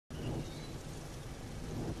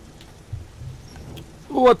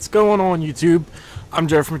What's going on, YouTube? I'm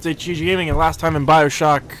Jeff from Epsiode Gaming, and last time in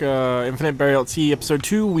Bioshock Infinite Burial at Sea Episode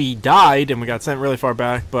 2, we died, and we got sent really far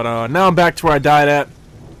back, but now I'm back to where I died at,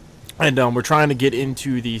 and we're trying to get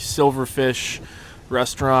into the Silverfish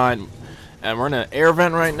restaurant, and we're in an air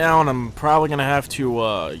vent right now, and I'm probably going to have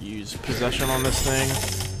to use possession on this thing.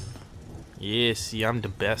 Yeah, see, I'm the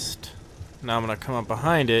best. Now I'm going to come up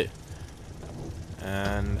behind it,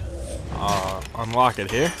 and unlock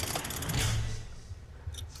it here.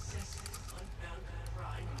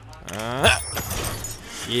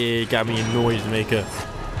 Yeah, got me a noise maker.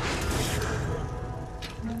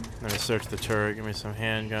 Let me search the turret. Give me some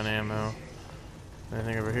handgun ammo.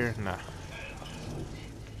 Anything over here? Nah.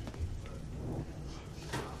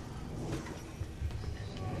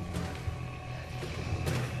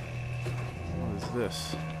 What is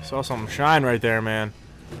this? Saw something shine right there, man.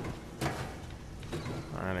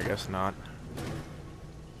 Alright, I guess not.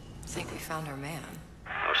 I think we found our man.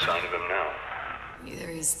 No sign of him now. Either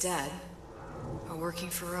he's dead or working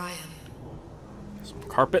for Ryan. Some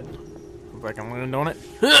carpet. Look like I'm landing on it.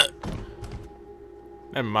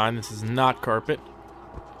 Never mind, this is not carpet.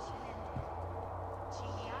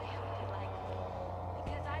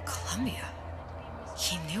 Columbia.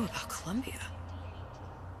 He knew about Columbia.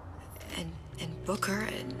 And Booker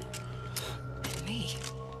and me.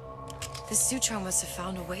 The Sutron must have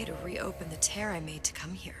found a way to reopen the tear I made to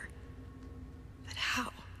come here. But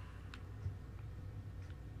how?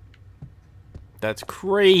 That's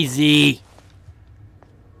crazy.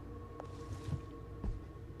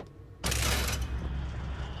 A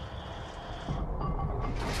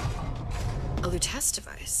Lutece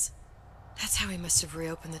device. That's how he must have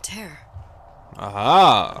reopened the tear.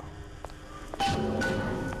 Aha.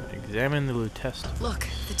 Examine the Lutece. Look,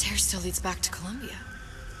 the tear still leads back to Columbia.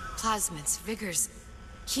 Plasmids, Vigors.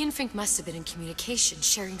 He and Fink must have been in communication,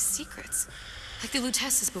 sharing secrets. Like the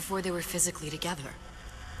Lutece's before they were physically together.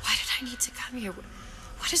 Why did I need to come here?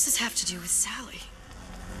 What does this have to do with Sally?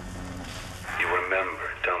 You remember,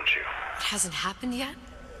 don't you? It hasn't happened yet?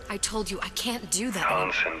 I told you I can't do that.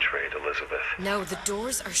 Concentrate, Elizabeth. No, the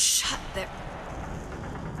doors are shut. They're...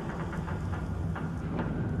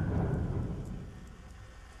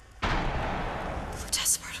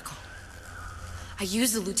 Lutece particle. I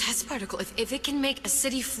use the Lutece particle. If it can make a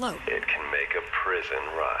city float. It can make a prison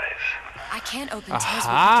rise. I can't open tears,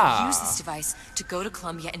 but we can use this device to go to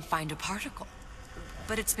Columbia and find a particle.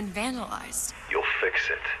 But it's been vandalized. You'll fix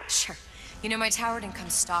it. Sure. You know, my tower didn't come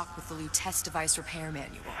stocked with the Lutece device repair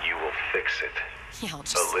manual. You will fix it. Yeah, I'll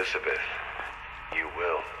just... Elizabeth, you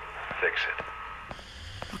will fix it.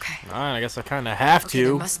 Okay. Alright, I guess I kind of have Okay, to.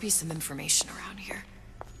 there must be some information around here.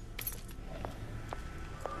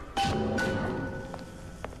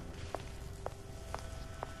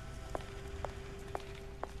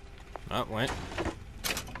 Oh, wait.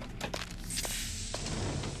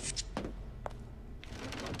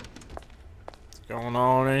 What's going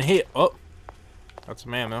on in here? Oh! Got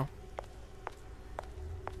some ammo.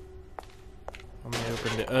 Let me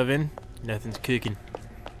open the oven. Nothing's cooking.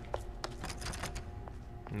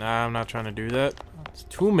 Nah, I'm not trying to do that. It's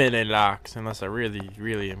 2-minute locks, unless I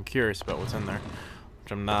really am curious about what's in there.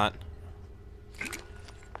 Which I'm not.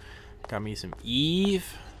 Got me some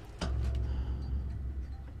Eve.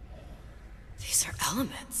 These are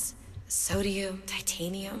elements. Sodium,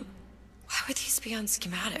 titanium. Why would these be on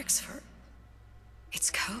schematics for... It's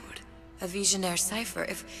code. A Visionaire cipher.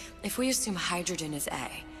 If we assume hydrogen is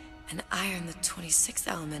A, and iron, the 26th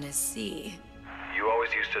element, is C... You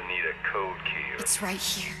always used to need a code key. It's right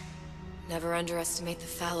here. Never underestimate the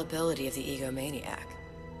fallibility of the egomaniac.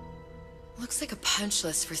 Looks like a punch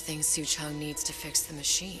list for things Suchong needs to fix the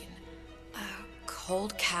machine. A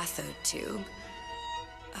cold cathode tube,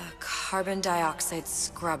 a carbon dioxide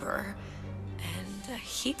scrubber, and a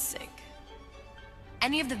heatsink.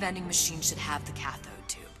 Any of the vending machines should have the cathode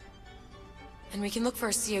tube. And we can look for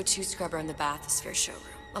a CO2 scrubber in the bathysphere showroom.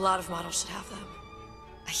 A lot of models should have them.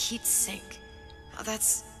 A heat sink. Oh,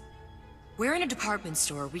 that's... Where in a department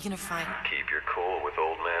store are we gonna find... Keep your cool with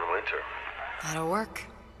Old Man Winter. That'll work.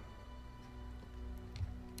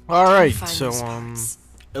 Alright, Find so, these parts.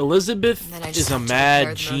 Elizabeth And then I is just a have to mad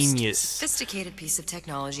repair the most genius. sophisticated piece of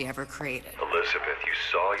technology ever created. Elizabeth, you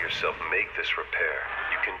saw yourself make this repair.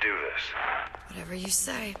 You can do this. Whatever you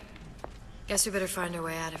say. Guess we better find our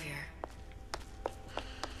way out of here.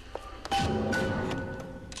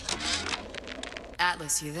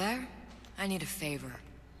 Atlas, you there? I need a favor.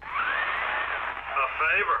 A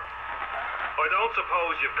favor? I don't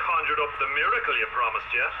suppose you've conjured up the miracle you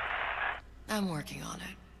promised yet? I'm working on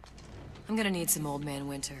it. I'm gonna need some Old Man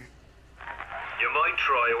Winter. You might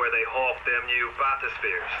try where they hawk them new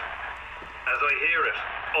bathyspheres. As I hear it,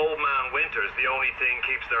 Old Man Winter's the only thing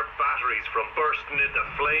keeps their batteries from bursting into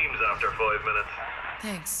flames after 5 minutes.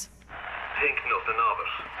 Thanks. Think nothing of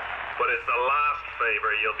it. But it's the last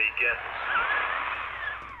favor you'll be getting.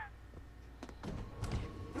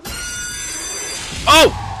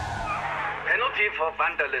 Oh! Penalty for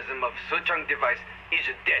vandalism of Suchong device is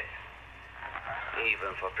death.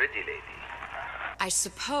 Even for pretty lady. I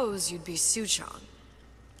suppose you'd be Suchong.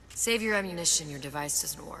 Save your ammunition, your device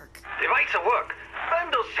doesn't work. Device at work.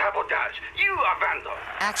 Vandal sabotage. You are vandal.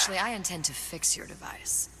 Actually, I intend to fix your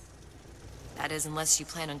device. That is, unless you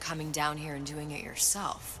plan on coming down here and doing it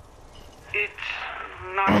yourself. It's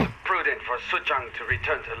not prudent for Suchong to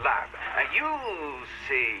return to lab. And you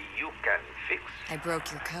say you can fix? I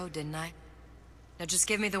broke your code, didn't I? Now just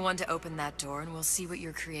give me the one to open that door and we'll see what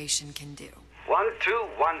your creation can do.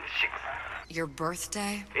 1216. Your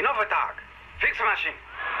birthday? Enough attack. Fix the machine.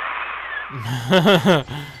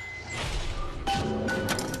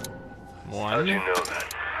 How'd you know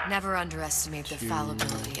that? Never underestimate the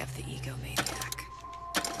fallibility of the egomaniac.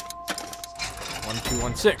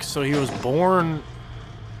 1216. So he was born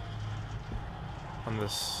on the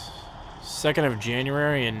 2nd of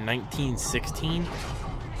January in 1916.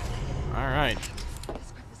 All right.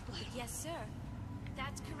 Yes, sir.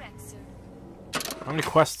 That's correct, sir. How many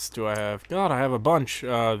quests do I have? God, I have a bunch.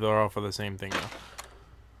 They're all for the same thing though.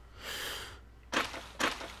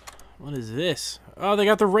 What is this? Oh, they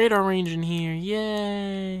got the radar range in here.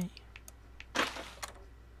 Yay!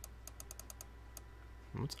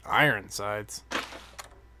 What's Ironsides?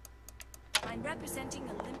 I'm representing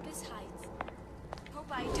Olympus Heights. Hope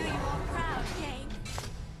I do you all proud, gang.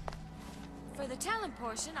 For the talent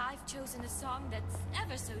portion, I've chosen a song that's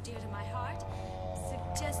ever so dear to my heart,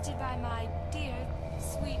 suggested by my dear,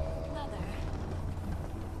 sweet mother.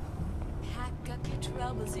 Pack up your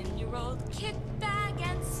troubles in your old kit bag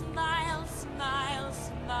and smile, smile,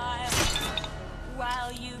 smile.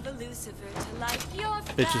 While you've a Lucifer to light your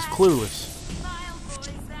Bitch is flag. clueless. Smile, boys,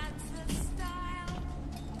 that's the style.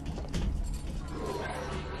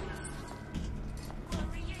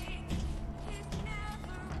 Worrying, it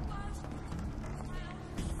never was.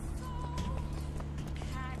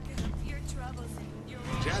 Pack up your troubles in your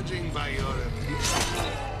old Judging by your appearance.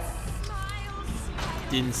 smile, smile.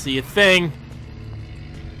 Didn't see a thing.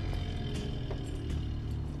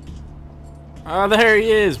 There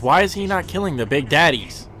he is. Why is he not killing the big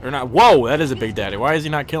daddies? Or not? Whoa, that is a big daddy. Why is he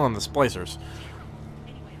not killing the splicers?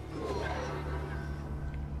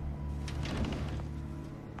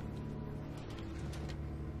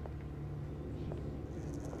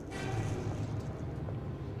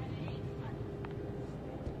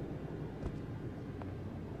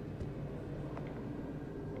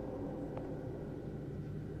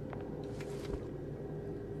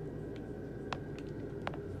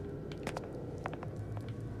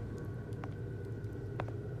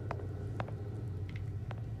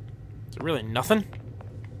 Is it really nothing?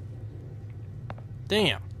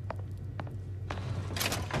 Damn.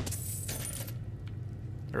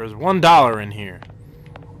 There was $1 in here.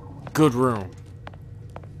 Good room.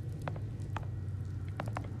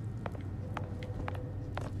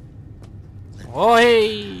 Oh,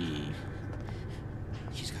 hey!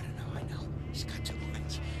 She's gotta know, I know. She's got 2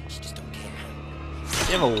 wounds. She just don't care.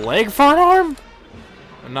 You have a leg for an arm?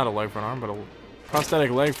 Not a leg for an arm, but a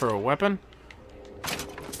prosthetic leg for a weapon?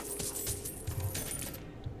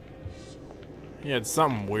 Yeah, it's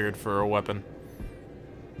something weird for a weapon.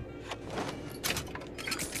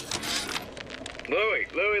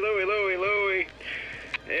 Louie.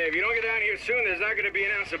 Hey, if you don't get down here soon, there's not gonna be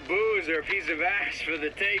an ounce of booze or a piece of ass for the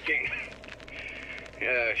taking.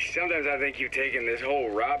 Sometimes I think you've taken this whole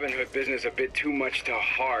Robin Hood business a bit too much to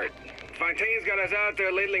heart. Fontaine's got us out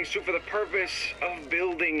there ladling soup for the purpose of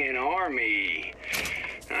building an army.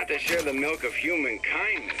 Not to share the milk of human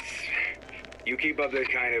kindness. You keep up this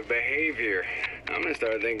kind of behavior, I'm gonna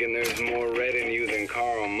start thinking there's more red in you than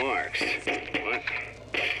Karl Marx. What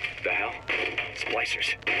the hell?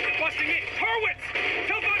 Splicers. They're busting in! Hurwitz!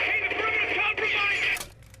 Tell Fontaine the perimeter's compromised!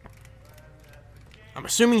 I'm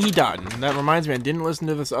assuming he died. And that reminds me, I didn't listen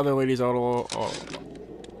to this other lady's auto.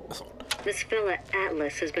 This fella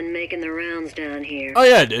Atlas has been making the rounds down here. Oh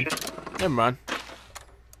yeah, I did. Never mind.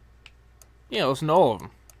 Yeah, listen to all of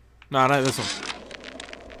them. No, not this one.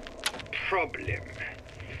 Problem.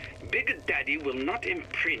 Big Daddy will not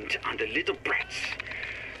imprint on the little brats.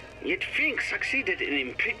 Yet Fink succeeded in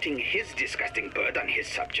imprinting his disgusting bird on his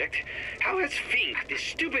subject. How has Fink, this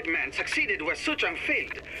stupid man, succeeded where Suchong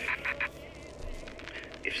failed?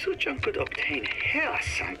 If Suchong could obtain hair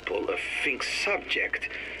sample of Fink's subject,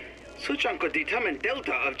 Suchong could determine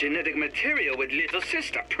delta of genetic material with little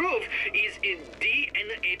sister. Proof is in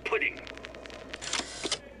DNA pudding.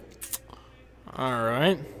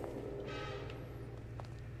 Alright.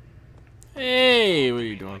 Hey, what are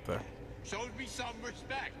you doing up there? Showed me some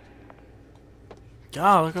respect.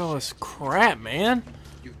 God, look at all this crap, man.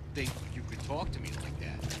 You think you could talk to me like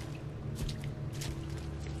that?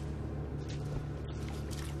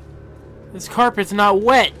 This carpet's not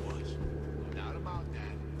wet. Not about that.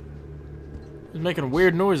 It's making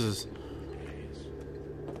weird noises.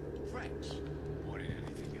 Friends. More than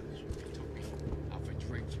anything else, they took me out for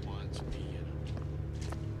drinks once,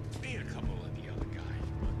 me and a couple of the other guys.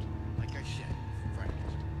 But like I said,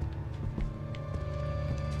 friends.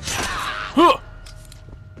 Huh!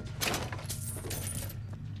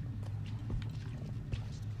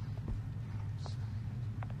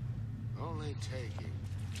 Only taking.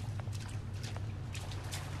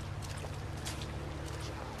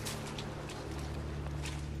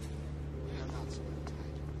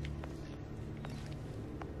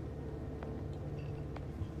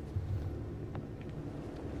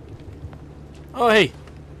 Oh, hey.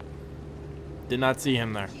 Did not see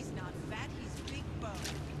him there. He's not fat, he's big boned.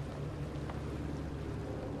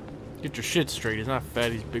 Get your shit straight. He's not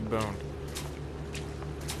fat, he's big boned.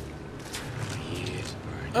 He is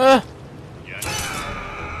burning.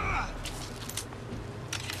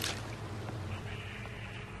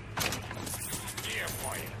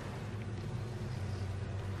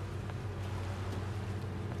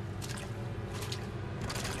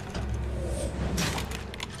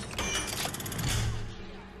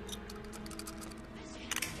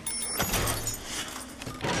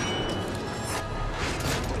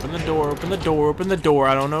 Open the door, open the door, open the door.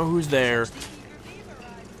 I don't know who's there.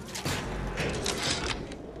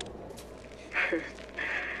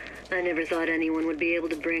 I never thought anyone would be able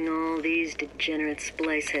to bring all these degenerate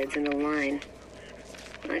splice heads into line.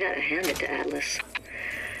 I gotta hand it to Atlas.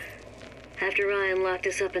 After Ryan locked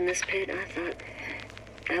us up in this pit, I thought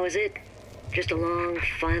that was it. Just a long,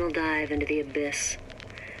 final dive into the abyss.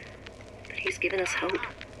 But he's given us hope.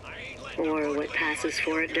 Or what passes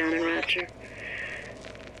for it down in Rapture.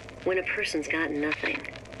 When a person's got nothing,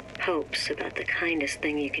 hope's about the kindest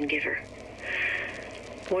thing you can give her.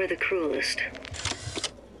 Or the cruelest.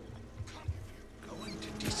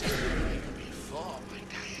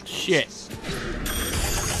 Shit.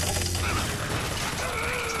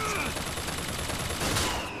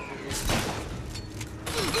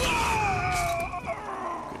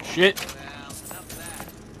 Good shit. Well, enough of that.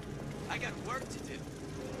 I got work to do.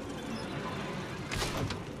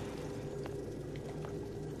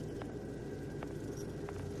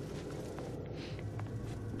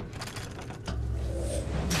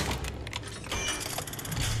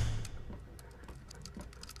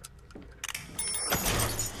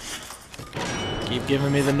 Keep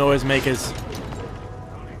giving me the noisemakers.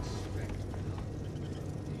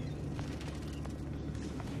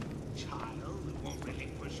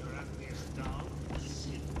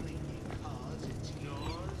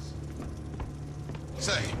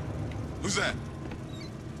 Say, who's that?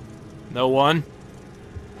 No one.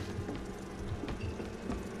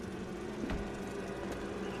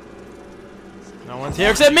 No one's here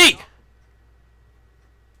except me!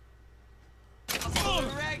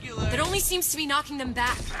 It only seems to be knocking them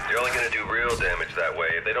back. You're only gonna do real damage that way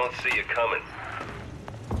if they don't see you coming.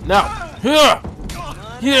 No. Here.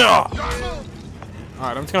 Here.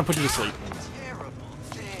 Alright, I'm just gonna put you to sleep. Terrible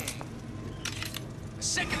thing. A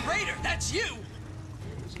second raider, that's you!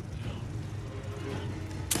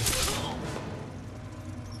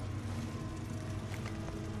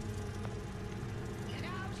 Get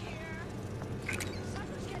out here!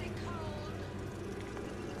 Summer's getting cold.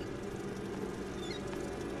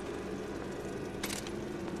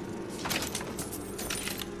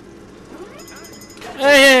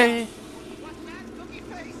 Hey! What's that, cookie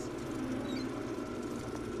face?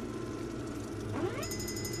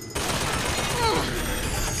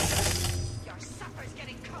 Your supper's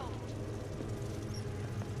getting cold.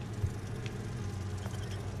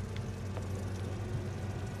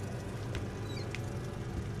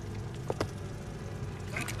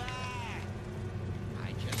 Come back. I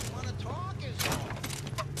just want to talk is all.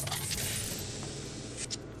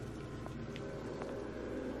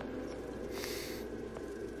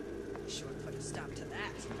 Sure put a stop to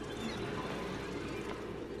that.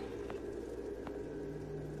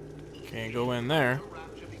 Can't go in there.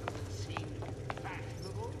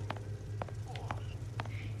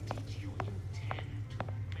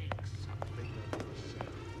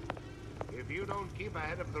 If you don't keep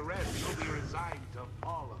ahead of the rest, you'll be resigned to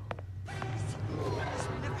follow. This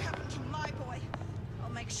will never happen to my boy. I'll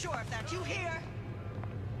make make sure of that. You hear?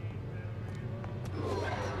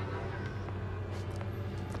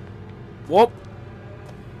 Whoop.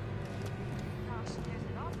 Gosh, there's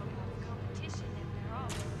an awful lot of competition and they're all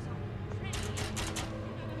so pretty.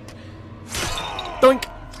 Doink.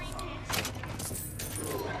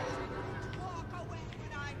 Walk away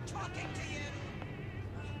when I'm talking to you.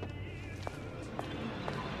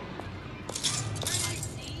 I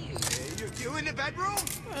see you. You in the bedroom?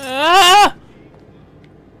 Ah!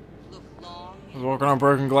 Look long. I was walking on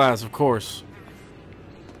broken glass, of course.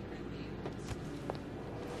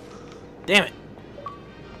 Damn it.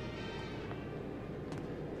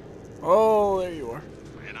 Oh, there you are.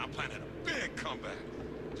 Man, I'm planning a big comeback.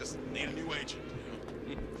 Just need a new agent.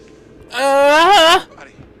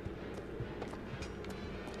 Buddy.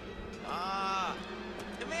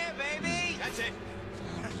 Come here, baby. That's it.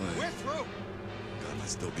 Finally. We're through. God might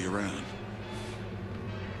still be around.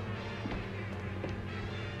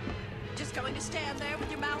 Just going to stand there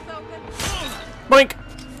with your mouth open? Blink.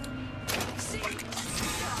 See? Clear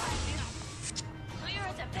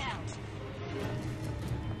as a bell.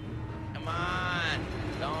 Come on.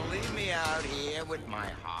 Don't leave me out here with my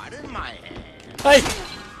heart in my hand. Hey.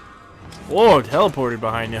 Whoa, teleported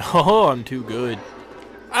behind you. Oh, I'm too good.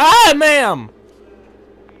 Ah, ma'am.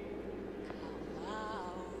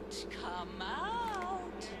 Come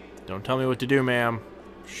out. Don't tell me what to do, ma'am.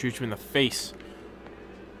 Shoot you in the face.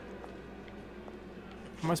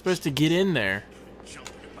 How am I supposed to get in there?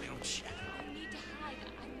 Jumping in my own shadow. No need to hide.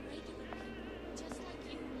 I'm regular people, just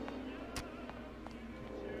like you.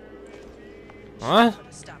 What? Put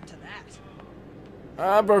a stop to that.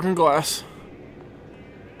 Ah, broken glass.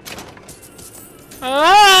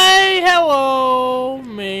 Hi, hello,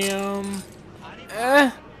 ma'am.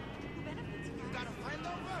 Eh.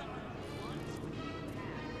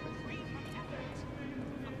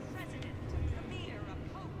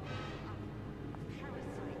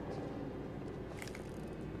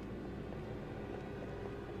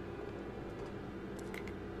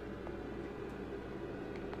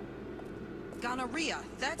 Gonorrhea,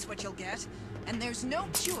 that's what you'll get. And there's no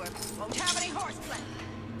cure. Won't have any horseplay.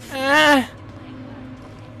 Eh.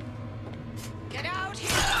 Get out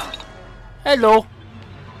here! Hello.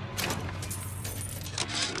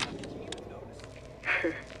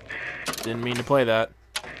 Didn't mean to play that.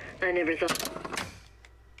 I never thought.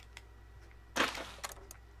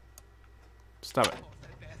 Stop it.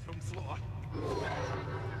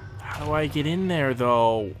 How do I get in there,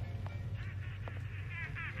 though?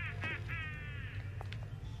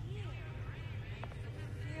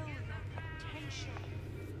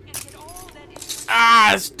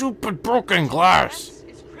 Ah, stupid broken glass.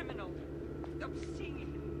 Is criminal,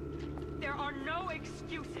 obscene. There are no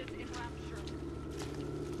excuses in Rapture.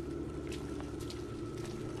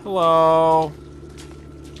 Hello.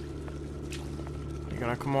 You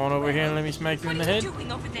gonna come on over here and let me smack you in the head? What are you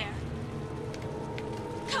doing over there?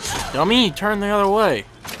 Dummy, turn the other way.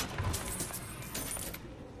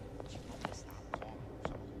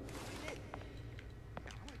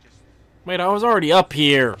 Wait, I was already up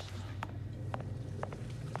here.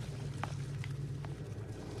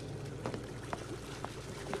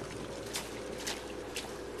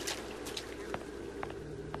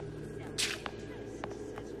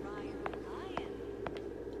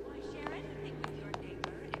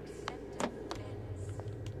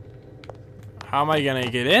 How am I gonna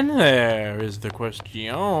get in there is the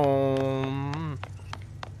question.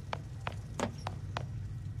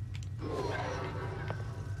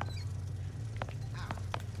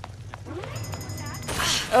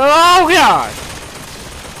 Oh God!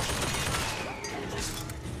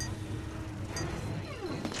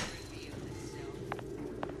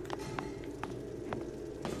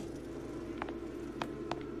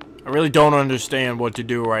 I really don't understand what to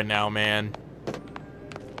do right now, man.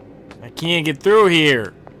 I can't get through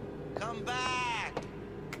here. Come back.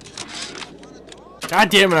 God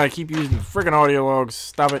damn it, I keep using the freaking audio logs.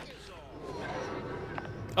 Stop it.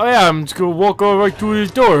 Oh yeah, I'm just gonna walk over right through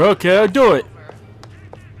this door. Okay, I'll do it.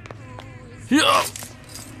 Yeah.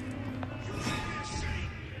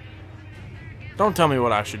 Don't tell me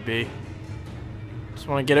what I should be. Just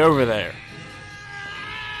want to get over there.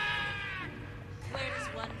 Where does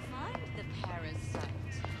one find the parasite?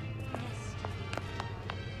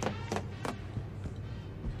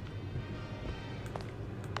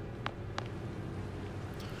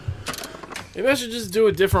 Maybe I should just do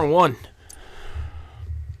a different one.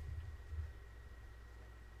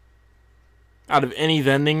 Out of any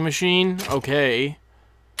vending machine? Okay.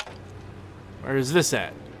 Where is this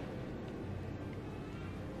at?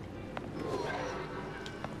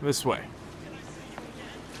 This way.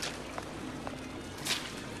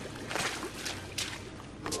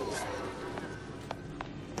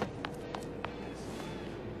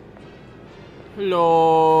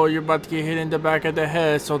 Hello, you're about to get hit in the back of the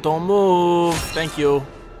head, so don't move. Thank you.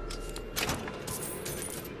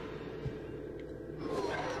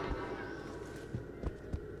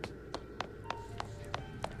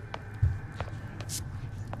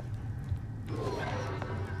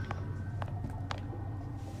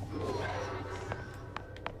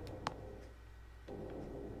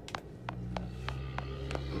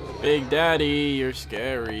 Big Daddy, you're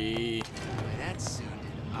scary. Boy, that sounded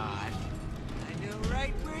odd. I know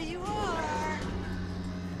right where you are.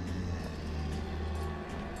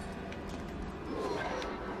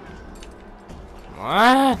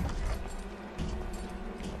 What?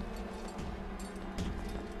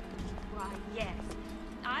 Why, yes.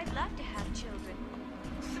 I'd love to have children.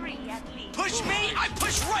 3 at least. Push me, I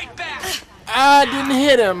push right back. I didn't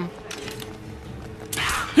hit him.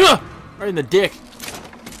 Right in the dick.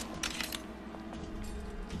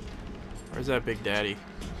 Where's that Big Daddy?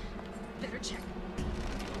 Better check.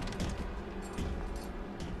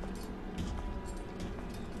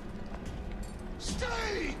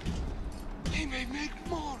 Stay! He may make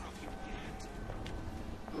more of you.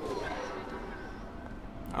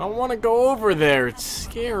 I don't want to go over there. It's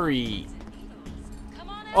scary.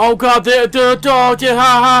 Oh God, the dog! Yeah,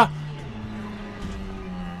 ha ha!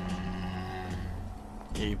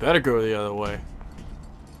 Yeah, you better go the other way.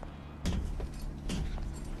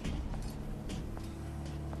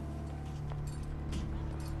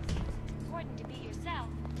 Important to be yourself.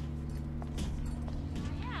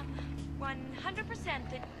 I am 100%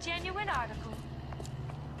 the genuine article.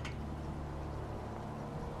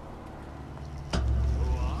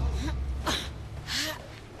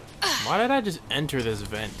 Why did I just enter this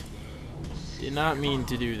vent? Did not mean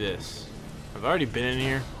to do this. I've already been in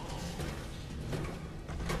here.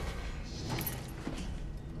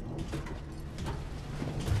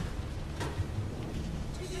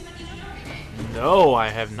 No, I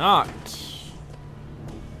have not.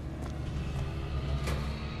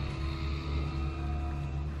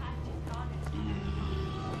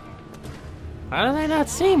 How did they not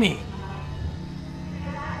see me?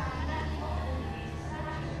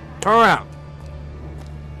 Turn around.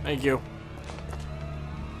 Thank you.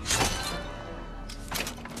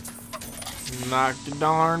 Knock the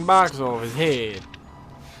darn box off his head.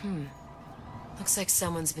 Looks like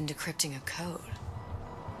someone's been decrypting a code.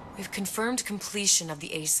 We've confirmed completion of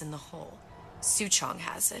the ace in the hole. Suchong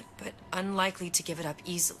has it, but unlikely to give it up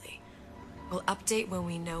easily. We'll update when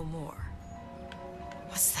we know more.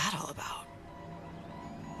 What's that all about?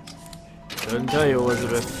 Couldn't tell you,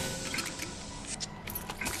 Elizabeth.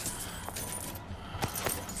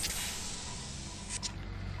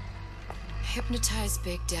 Hypnotize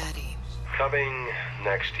Big Daddy. Coming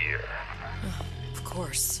next year. Of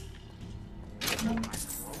course.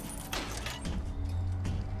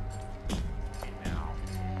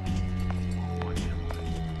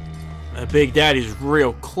 That Big Daddy's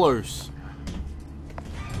real close.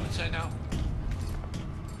 What's that now?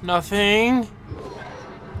 Nothing.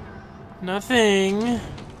 Nothing.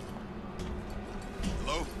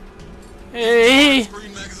 Hello? Hey.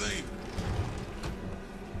 Green magazine.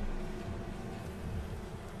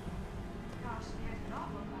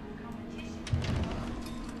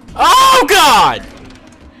 Oh God!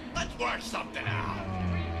 Let's work something out.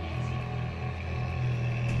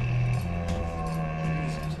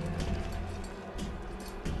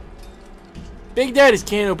 Big Daddies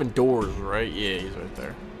can't open doors, right? Yeah, he's right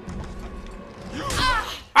there.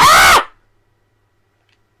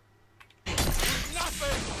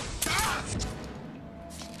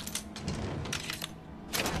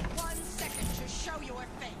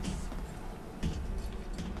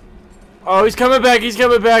 Oh, he's coming back,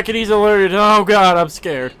 and he's alerted. Oh God, I'm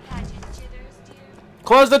scared.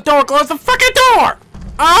 Close the door, close the fucking door!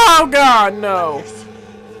 Oh God, no.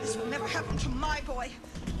 This will never happen to my boy.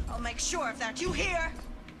 I'll make sure of that. You hear?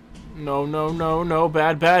 No, no, no, no,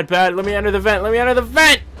 bad, bad, bad. Let me enter the vent, let me enter the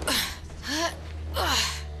vent!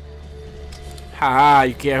 Ha,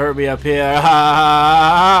 you can't hurt me up here. Ha,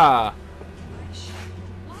 ha, ha,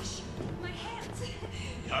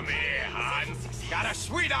 Come here, hon. Got a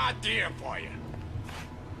sweet idea for you.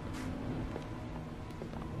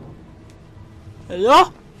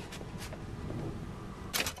 Hello?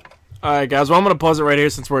 Alright guys, well I'm gonna pause it right here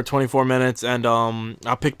since we're at 24 minutes and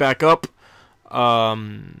I'll pick back up as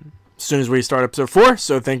soon as we start episode 4.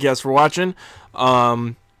 So thank you guys for watching.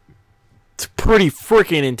 It's pretty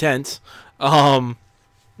freaking intense.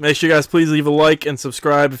 Make sure you guys please leave a like and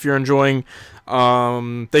subscribe if you're enjoying.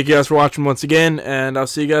 Thank you guys for watching once again, and I'll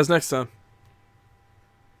see you guys next time.